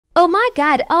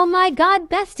oh my god,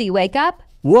 bestie, wake up.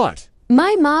 What?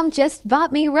 My mom just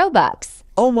bought me Robux.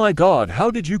 Oh my god, how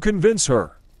did you convince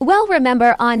her? Well,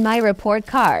 remember on my report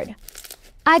card,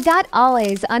 I got all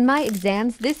A's on my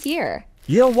exams this year.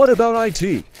 Yeah, what about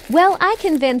IT? Well, I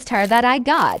convinced her that I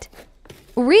got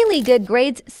really good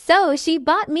grades, so she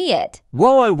bought me it.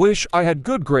 Well, I wish I had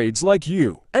good grades like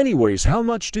you. Anyways, how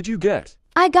much did you get?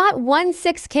 I got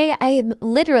 16K. I am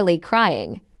literally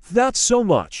crying. That's so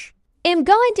much. I'm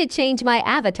going to change my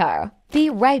avatar. Be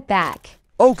right back.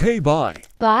 Okay, bye.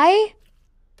 Bye?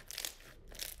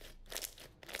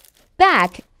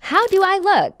 Back, how do I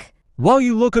look? Wow,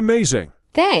 you look amazing.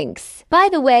 Thanks. By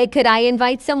the way, could I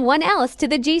invite someone else to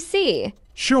the GC?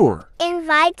 Sure.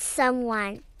 Invite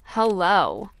someone.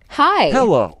 Hello. Hi.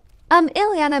 Hello.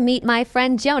 Ilyana, meet my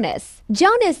friend Jonas.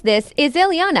 Jonas, this is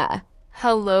Ilyana.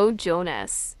 Hello,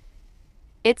 Jonas.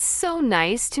 It's so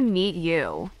nice to meet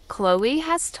you. Chloe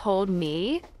has told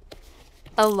me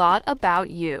a lot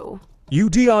about you. You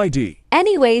did.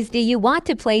 Anyways, do you want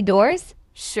to play doors?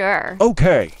 Sure.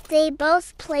 Okay. They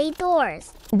both play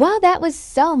doors. Wow, that was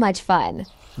so much fun.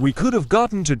 We could have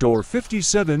gotten to door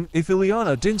 57 if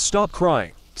Ilyana didn't stop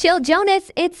crying. Chill,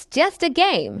 Jonas, it's just a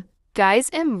game. Guys,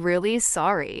 I'm really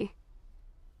sorry,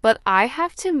 but I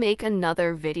have to make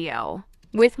another video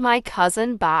with my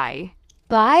cousin. Bye.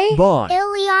 Bye? Bye.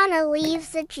 Ilyana leaves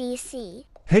the GC.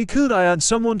 Hey, could I add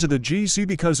someone to the GC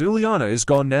because Ilyana is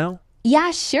gone now?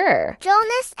 Yeah, sure.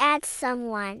 Jonas adds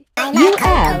someone. You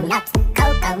am.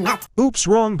 Oops,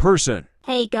 wrong person.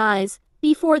 Hey guys,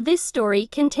 before this story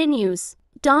continues,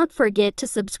 don't forget to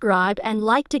subscribe and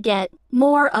like to get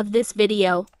more of this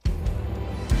video.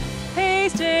 Hey,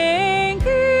 Stinkies!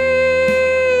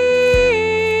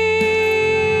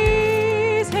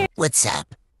 Hey. What's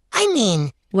up?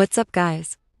 What's up,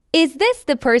 guys? Is this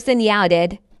the person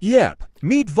youted? Yep.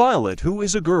 Meet Violet, who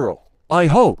is a girl. I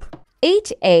hope.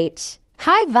 HH.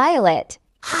 Hi, Violet.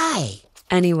 Hi.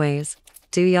 Anyways,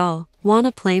 do y'all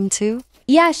wanna play too?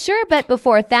 Yeah, sure, but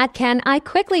before that, can I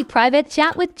quickly private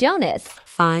chat with Jonas?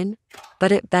 Fine,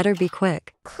 but it better be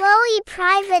quick. Chloe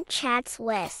private chats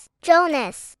with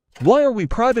Jonas. Why are we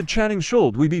private chatting?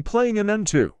 Should we be playing an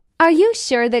N2? Are you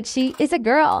sure that she is a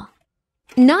girl?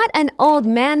 Not an old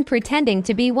man pretending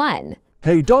to be one.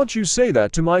 Hey, don't you say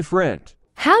that to my friend.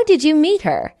 How did you meet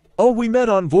her? Oh, we met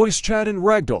on voice chat in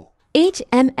Ragdoll.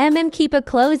 Keep a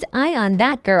close eye on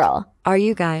that girl. Are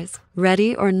you guys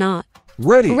ready or not?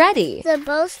 Ready. Ready. The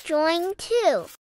both join too.